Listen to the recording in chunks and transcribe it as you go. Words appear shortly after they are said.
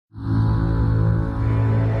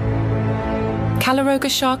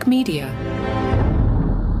Shark Media.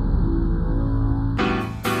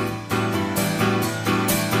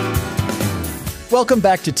 Welcome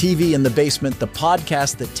back to TV in the Basement, the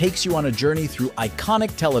podcast that takes you on a journey through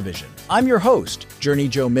iconic television. I'm your host, Journey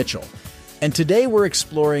Joe Mitchell, and today we're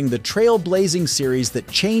exploring the trailblazing series that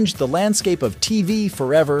changed the landscape of TV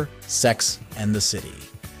forever, Sex and the City.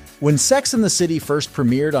 When Sex and the City first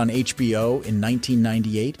premiered on HBO in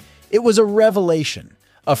 1998, it was a revelation.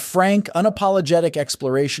 A frank, unapologetic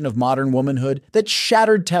exploration of modern womanhood that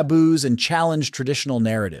shattered taboos and challenged traditional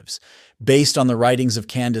narratives. Based on the writings of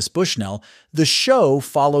Candace Bushnell, the show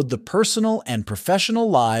followed the personal and professional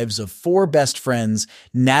lives of four best friends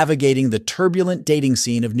navigating the turbulent dating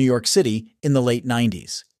scene of New York City in the late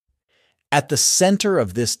 90s. At the center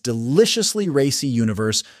of this deliciously racy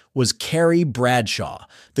universe was Carrie Bradshaw,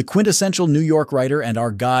 the quintessential New York writer and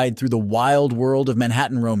our guide through the wild world of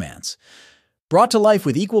Manhattan romance. Brought to life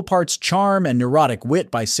with equal parts charm and neurotic wit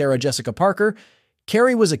by Sarah Jessica Parker,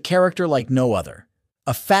 Carrie was a character like no other.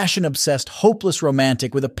 A fashion-obsessed, hopeless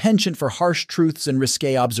romantic with a penchant for harsh truths and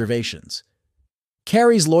risque observations.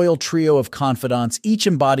 Carrie's loyal trio of confidants each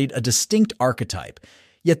embodied a distinct archetype,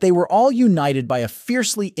 yet they were all united by a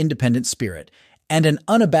fiercely independent spirit and an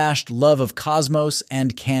unabashed love of cosmos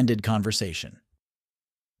and candid conversation.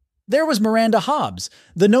 There was Miranda Hobbes,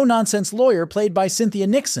 the no-nonsense lawyer played by Cynthia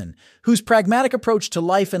Nixon, whose pragmatic approach to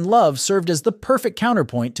life and love served as the perfect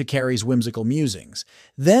counterpoint to Carrie's whimsical musings.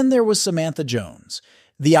 Then there was Samantha Jones,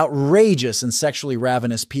 the outrageous and sexually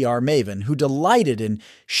ravenous PR maven who delighted in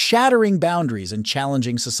shattering boundaries and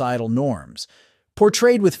challenging societal norms.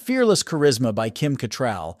 Portrayed with fearless charisma by Kim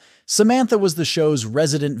Cattrall, Samantha was the show's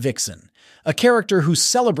resident vixen, a character who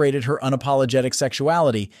celebrated her unapologetic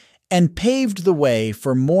sexuality and paved the way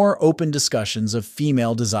for more open discussions of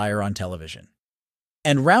female desire on television.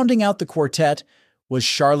 And rounding out the quartet was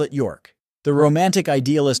Charlotte York, the romantic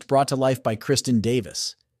idealist brought to life by Kristen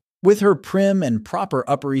Davis. With her prim and proper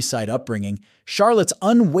Upper East Side upbringing, Charlotte's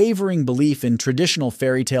unwavering belief in traditional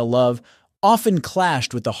fairy tale love often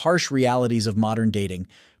clashed with the harsh realities of modern dating,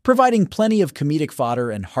 providing plenty of comedic fodder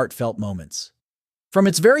and heartfelt moments. From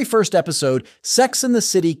its very first episode, Sex and the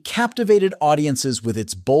City captivated audiences with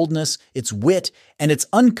its boldness, its wit, and its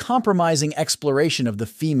uncompromising exploration of the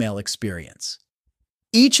female experience.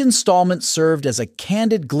 Each installment served as a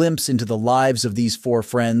candid glimpse into the lives of these four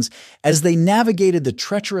friends as they navigated the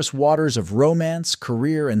treacherous waters of romance,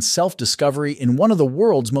 career, and self-discovery in one of the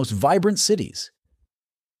world's most vibrant cities.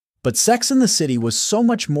 But Sex and the City was so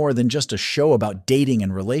much more than just a show about dating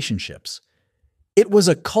and relationships. It was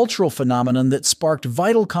a cultural phenomenon that sparked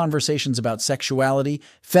vital conversations about sexuality,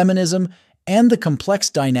 feminism, and the complex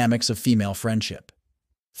dynamics of female friendship.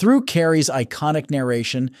 Through Carrie's iconic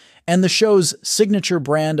narration and the show's signature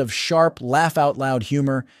brand of sharp, laugh-out-loud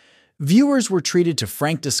humor, viewers were treated to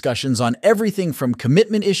frank discussions on everything from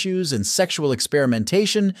commitment issues and sexual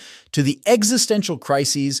experimentation to the existential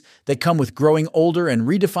crises that come with growing older and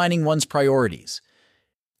redefining one's priorities.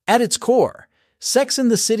 At its core, Sex and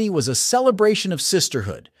the City was a celebration of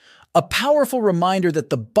sisterhood, a powerful reminder that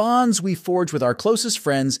the bonds we forge with our closest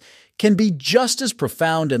friends can be just as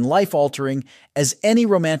profound and life-altering as any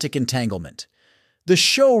romantic entanglement. The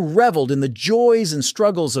show reveled in the joys and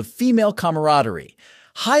struggles of female camaraderie,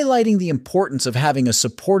 highlighting the importance of having a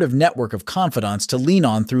supportive network of confidants to lean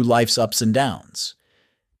on through life's ups and downs.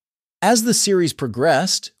 As the series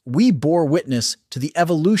progressed, we bore witness to the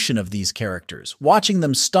evolution of these characters, watching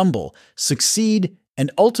them stumble, succeed, and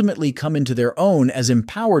ultimately come into their own as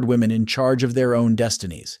empowered women in charge of their own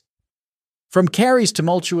destinies. From Carrie's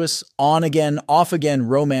tumultuous, on-again, off-again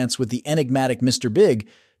romance with the enigmatic Mr. Big,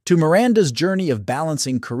 to Miranda's journey of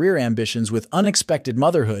balancing career ambitions with unexpected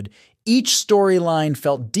motherhood, each storyline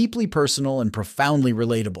felt deeply personal and profoundly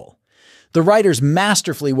relatable. The writers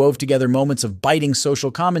masterfully wove together moments of biting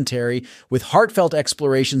social commentary with heartfelt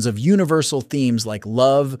explorations of universal themes like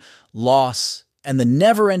love, loss, and the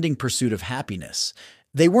never-ending pursuit of happiness.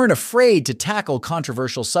 They weren't afraid to tackle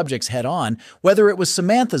controversial subjects head-on, whether it was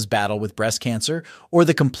Samantha's battle with breast cancer or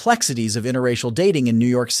the complexities of interracial dating in New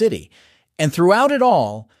York City. And throughout it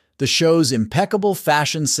all, the show's impeccable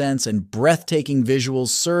fashion sense and breathtaking visuals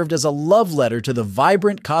served as a love letter to the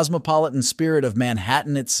vibrant cosmopolitan spirit of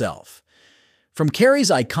Manhattan itself. From Carrie's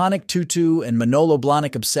iconic tutu and Manolo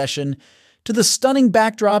Blahnik obsession to the stunning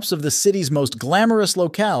backdrops of the city's most glamorous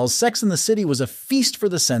locales, Sex and the City was a feast for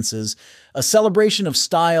the senses, a celebration of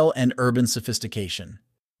style and urban sophistication.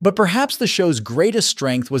 But perhaps the show's greatest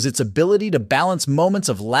strength was its ability to balance moments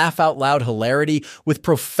of laugh-out-loud hilarity with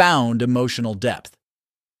profound emotional depth.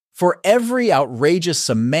 For every outrageous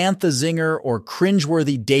Samantha zinger or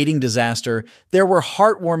cringeworthy dating disaster, there were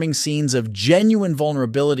heartwarming scenes of genuine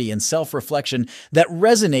vulnerability and self-reflection that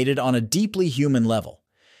resonated on a deeply human level.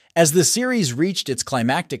 As the series reached its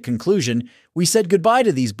climactic conclusion, we said goodbye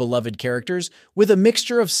to these beloved characters with a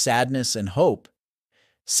mixture of sadness and hope.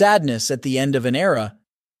 Sadness at the end of an era,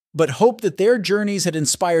 but hope that their journeys had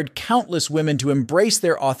inspired countless women to embrace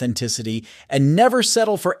their authenticity and never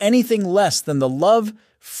settle for anything less than the love,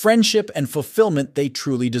 friendship, and fulfillment they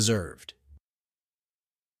truly deserved.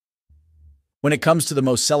 When it comes to the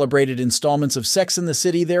most celebrated installments of Sex and the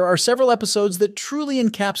City, there are several episodes that truly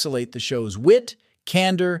encapsulate the show's wit,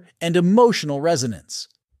 candor, and emotional resonance.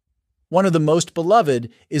 One of the most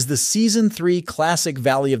beloved is the Season 3 classic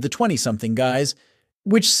Valley of the 20-something Guys,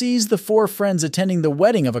 which sees the four friends attending the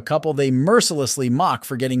wedding of a couple they mercilessly mock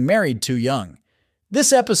for getting married too young.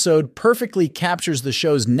 This episode perfectly captures the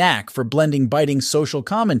show's knack for blending biting social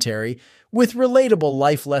commentary with relatable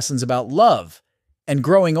life lessons about love and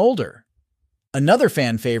growing older. Another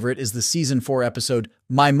fan favorite is the Season 4 episode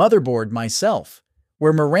My Motherboard Myself,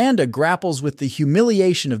 where Miranda grapples with the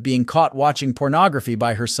humiliation of being caught watching pornography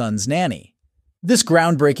by her son's nanny. This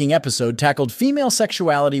groundbreaking episode tackled female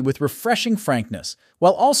sexuality with refreshing frankness,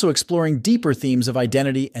 while also exploring deeper themes of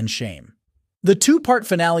identity and shame. The two-part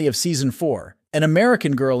finale of Season 4, An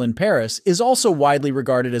American Girl in Paris, is also widely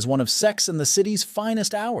regarded as one of Sex and the City's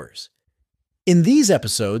finest hours. In these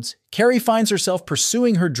episodes, Carrie finds herself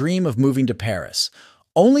pursuing her dream of moving to Paris,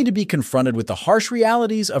 only to be confronted with the harsh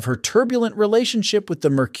realities of her turbulent relationship with the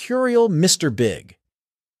mercurial Mr. Big.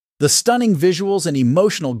 The stunning visuals and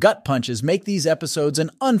emotional gut punches make these episodes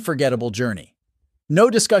an unforgettable journey.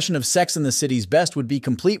 No discussion of Sex and the City's best would be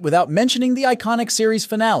complete without mentioning the iconic series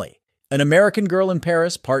finale, An American Girl in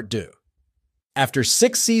Paris Part 2. After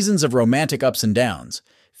 6 seasons of romantic ups and downs,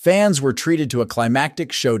 fans were treated to a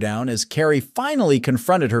climactic showdown as Carrie finally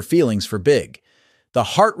confronted her feelings for Big. The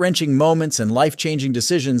heart-wrenching moments and life-changing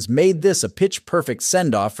decisions made this a pitch-perfect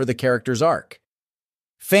send-off for the character's arc.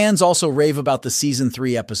 Fans also rave about the Season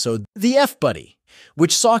 3 episode, The F-Buddy,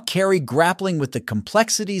 which saw Carrie grappling with the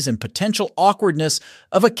complexities and potential awkwardness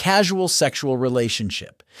of a casual sexual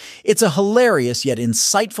relationship. It's a hilarious yet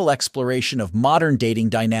insightful exploration of modern dating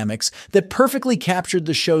dynamics that perfectly captured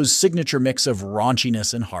the show's signature mix of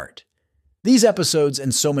raunchiness and heart. These episodes,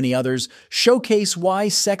 and so many others, showcase why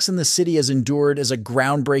Sex and the City has endured as a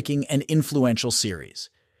groundbreaking and influential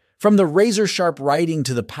series. From the razor-sharp writing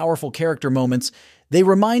to the powerful character moments, they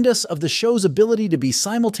remind us of the show's ability to be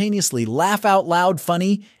simultaneously laugh-out-loud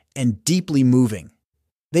funny and deeply moving.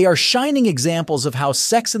 They are shining examples of how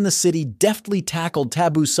Sex and the City deftly tackled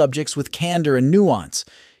taboo subjects with candor and nuance,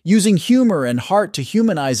 using humor and heart to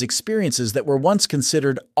humanize experiences that were once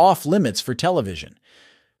considered off-limits for television.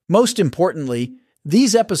 Most importantly,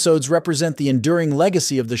 these episodes represent the enduring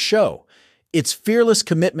legacy of the show, its fearless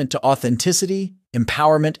commitment to authenticity,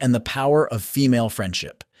 empowerment, and the power of female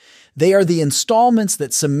friendship. They are the installments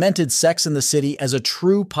that cemented Sex and the City as a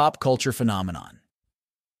true pop culture phenomenon.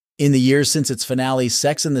 In the years since its finale,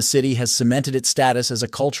 Sex and the City has cemented its status as a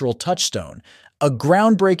cultural touchstone, a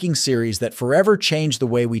groundbreaking series that forever changed the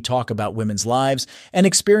way we talk about women's lives and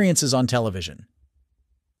experiences on television.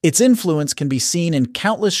 Its influence can be seen in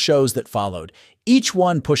countless shows that followed, each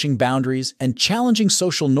one pushing boundaries and challenging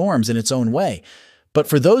social norms in its own way. But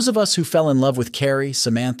for those of us who fell in love with Carrie,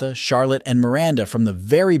 Samantha, Charlotte, and Miranda from the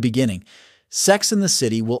very beginning, Sex and the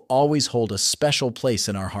City will always hold a special place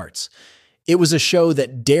in our hearts. It was a show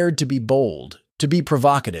that dared to be bold, to be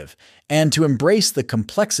provocative, and to embrace the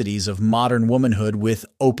complexities of modern womanhood with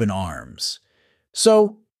open arms.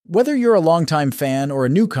 So, whether you're a longtime fan or a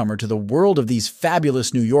newcomer to the world of these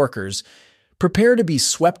fabulous New Yorkers, prepare to be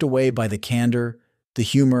swept away by the candor, the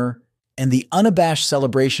humor, and the unabashed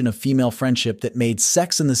celebration of female friendship that made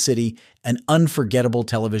Sex and the City an unforgettable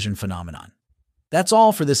television phenomenon. That's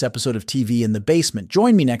all for this episode of TV in the Basement.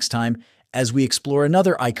 Join me next time as we explore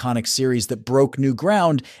another iconic series that broke new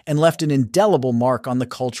ground and left an indelible mark on the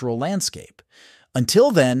cultural landscape.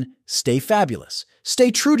 Until then, stay fabulous,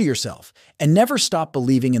 stay true to yourself, and never stop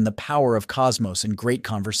believing in the power of cosmos and great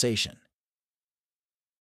conversation.